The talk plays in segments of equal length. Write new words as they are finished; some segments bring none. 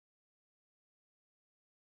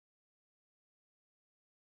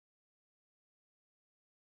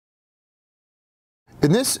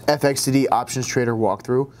In this FXDD Options Trader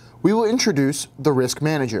walkthrough, we will introduce the Risk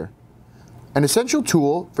Manager, an essential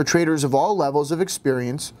tool for traders of all levels of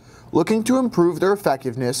experience looking to improve their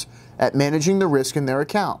effectiveness at managing the risk in their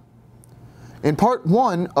account. In part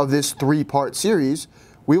 1 of this 3-part series,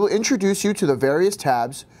 we will introduce you to the various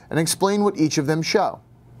tabs and explain what each of them show.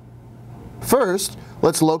 First,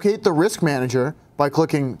 let's locate the Risk Manager by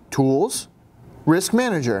clicking Tools, Risk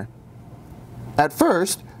Manager. At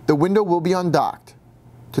first, the window will be undocked.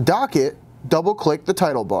 To dock it, double-click the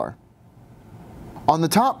title bar. On the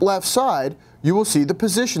top left side, you will see the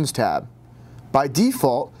Positions tab. By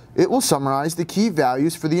default, it will summarize the key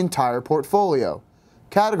values for the entire portfolio,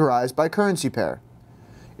 categorized by currency pair.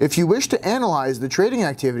 If you wish to analyze the trading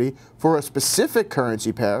activity for a specific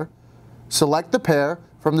currency pair, select the pair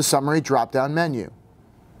from the Summary drop-down menu.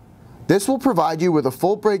 This will provide you with a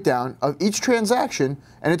full breakdown of each transaction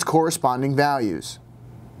and its corresponding values.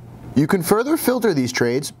 You can further filter these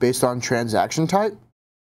trades based on transaction type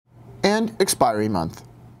and expiry month.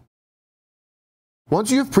 Once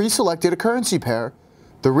you have pre-selected a currency pair,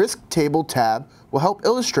 the Risk Table tab will help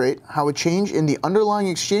illustrate how a change in the underlying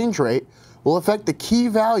exchange rate will affect the key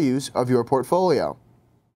values of your portfolio.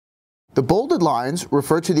 The bolded lines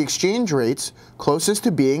refer to the exchange rates closest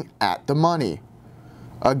to being at the money.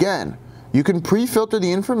 Again, you can pre-filter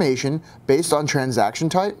the information based on transaction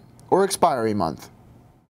type or expiry month.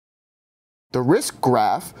 The Risk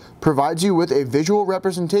Graph provides you with a visual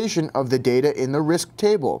representation of the data in the risk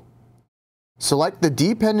table. Select the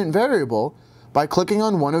dependent variable by clicking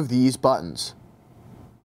on one of these buttons.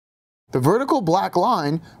 The vertical black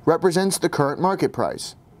line represents the current market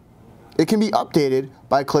price. It can be updated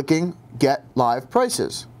by clicking Get Live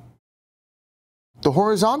Prices. The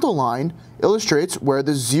horizontal line illustrates where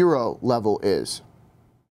the zero level is.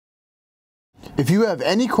 If you have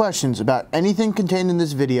any questions about anything contained in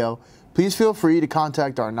this video, please feel free to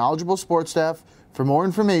contact our knowledgeable sports staff for more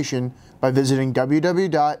information by visiting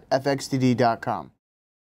www.fxdd.com.